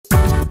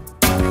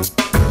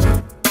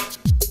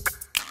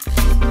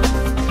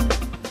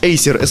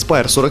Acer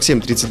Aspire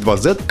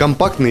 4732Z –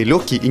 компактный,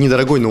 легкий и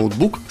недорогой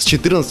ноутбук с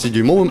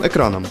 14-дюймовым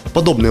экраном.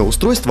 Подобные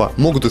устройства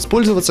могут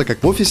использоваться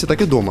как в офисе, так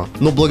и дома,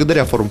 но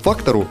благодаря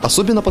форм-фактору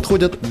особенно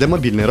подходят для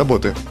мобильной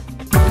работы.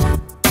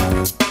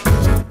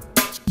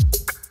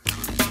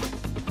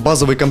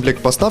 Базовый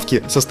комплект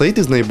поставки состоит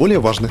из наиболее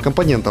важных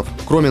компонентов.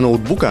 Кроме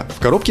ноутбука, в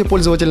коробке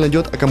пользователь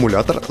найдет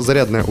аккумулятор,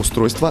 зарядное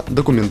устройство,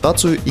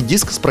 документацию и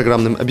диск с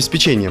программным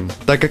обеспечением.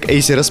 Так как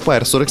Acer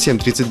Aspire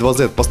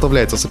 4732Z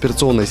поставляется с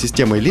операционной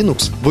системой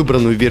Linux,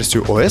 выбранную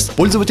версию OS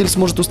пользователь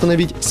сможет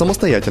установить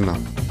самостоятельно.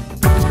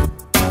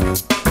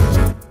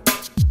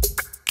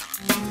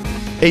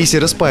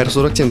 Acer Aspire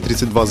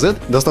 4732Z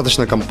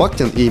достаточно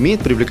компактен и имеет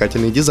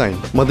привлекательный дизайн.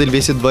 Модель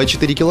весит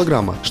 2,4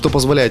 кг, что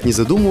позволяет, не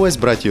задумываясь,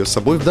 брать ее с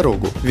собой в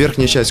дорогу.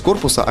 Верхняя часть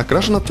корпуса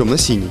окрашена в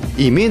темно-синий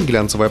и имеет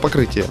глянцевое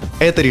покрытие.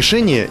 Это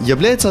решение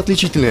является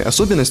отличительной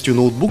особенностью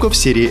ноутбуков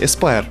серии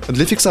Aspire.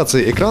 Для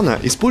фиксации экрана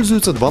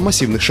используются два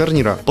массивных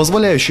шарнира,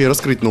 позволяющие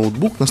раскрыть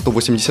ноутбук на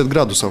 180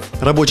 градусов.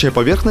 Рабочая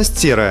поверхность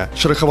серая,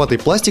 шероховатый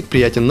пластик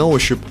приятен на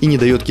ощупь и не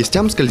дает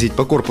кистям скользить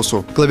по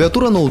корпусу.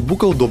 Клавиатура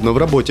ноутбука удобна в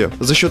работе.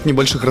 За счет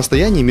небольших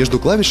расстояний между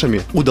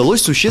клавишами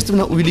удалось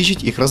существенно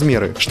увеличить их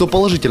размеры, что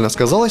положительно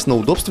сказалось на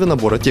удобстве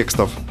набора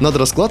текстов. Над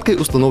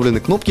раскладкой установлены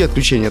кнопки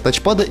отключения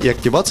тачпада и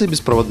активации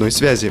беспроводной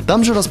связи.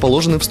 Там же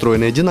расположены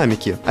встроенные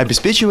динамики,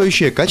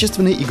 обеспечивающие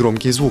качественный и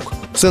громкий звук.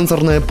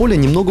 Сенсорное поле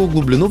немного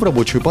углублено в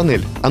рабочую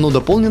панель. Оно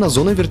дополнено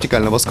зоной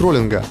вертикального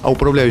скроллинга, а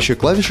управляющие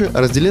клавиши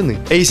разделены.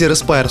 Acer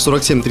Aspire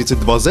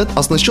 4732Z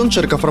оснащен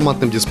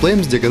широкоформатным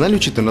дисплеем с диагональю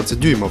 14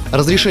 дюймов.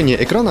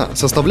 Разрешение экрана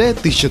составляет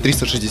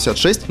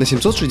 1366 на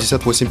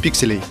 768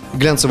 пикселей.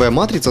 Глянцевая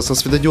матрица со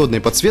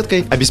светодиодной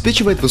подсветкой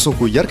обеспечивает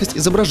высокую яркость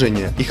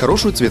изображения и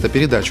хорошую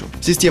цветопередачу.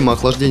 Система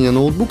охлаждения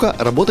ноутбука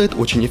работает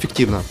очень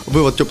эффективно.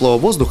 Вывод теплого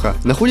воздуха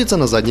находится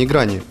на задней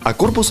грани, а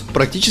корпус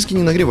практически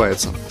не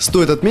нагревается.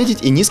 Стоит отметить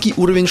и низкий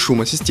уровень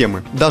шума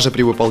системы, даже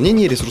при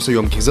выполнении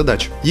ресурсоемких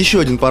задач.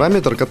 Еще один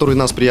параметр, который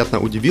нас приятно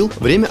удивил –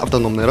 время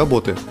автономной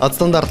работы. От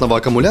стандартного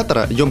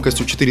аккумулятора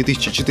емкостью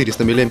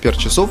 4400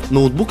 мАч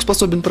ноутбук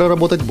способен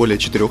проработать более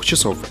 4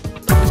 часов.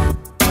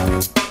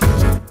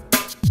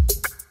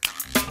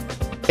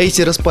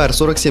 Acer Aspire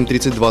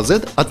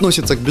 4732Z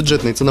относится к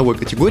бюджетной ценовой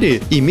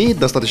категории и имеет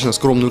достаточно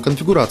скромную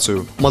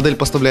конфигурацию. Модель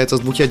поставляется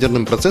с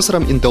двухъядерным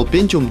процессором Intel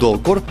Pentium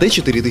Dual-Core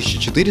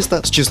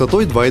T4400 с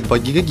частотой 2,2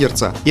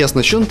 ГГц и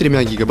оснащен 3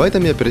 ГБ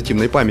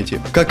оперативной памяти.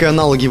 Как и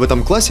аналоги в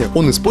этом классе,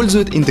 он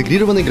использует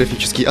интегрированный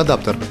графический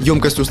адаптер.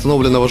 Емкость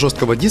установленного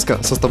жесткого диска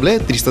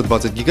составляет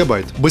 320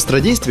 ГБ.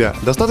 Быстродействия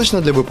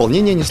достаточно для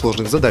выполнения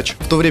несложных задач,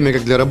 в то время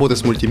как для работы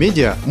с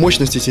мультимедиа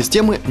мощности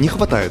системы не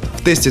хватает.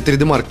 В тесте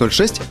 3D Mark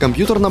 06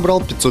 компьютер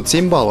набрал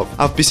 507 баллов,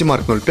 а в PC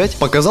Mark 05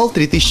 показал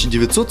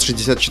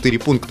 3964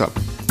 пункта.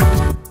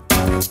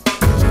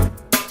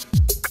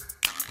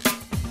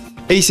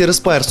 Acer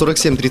Aspire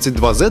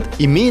 4732Z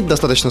имеет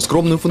достаточно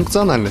скромную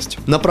функциональность.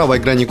 На правой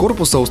грани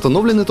корпуса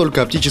установлены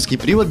только оптический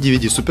привод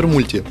DVD Super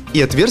Multi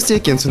и отверстие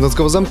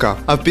кенсингтонского замка,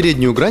 а в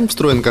переднюю грань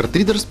встроен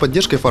картридер с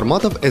поддержкой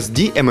форматов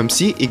SD,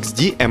 MMC,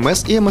 XD,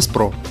 MS и MS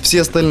Pro. Все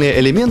остальные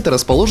элементы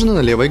расположены на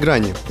левой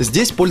грани.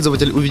 Здесь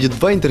пользователь увидит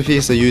два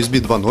интерфейса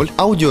USB 2.0,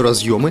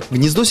 аудиоразъемы,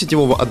 гнездо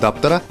сетевого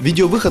адаптера,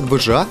 видеовыход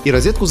VGA и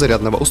розетку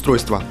зарядного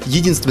устройства.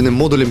 Единственным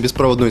модулем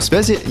беспроводной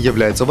связи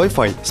является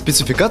Wi-Fi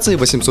спецификацией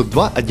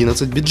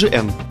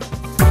 802.11bgn.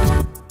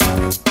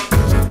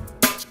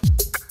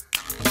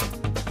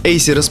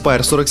 Acer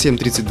Aspire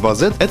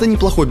 4732Z – это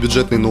неплохой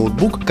бюджетный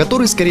ноутбук,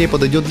 который скорее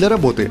подойдет для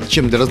работы,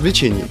 чем для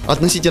развлечений.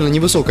 Относительно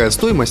невысокая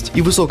стоимость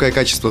и высокое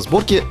качество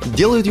сборки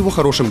делают его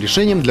хорошим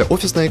решением для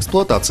офисной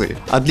эксплуатации,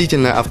 а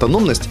длительная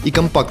автономность и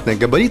компактные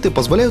габариты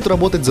позволяют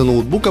работать за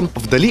ноутбуком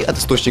вдали от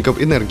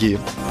источников энергии.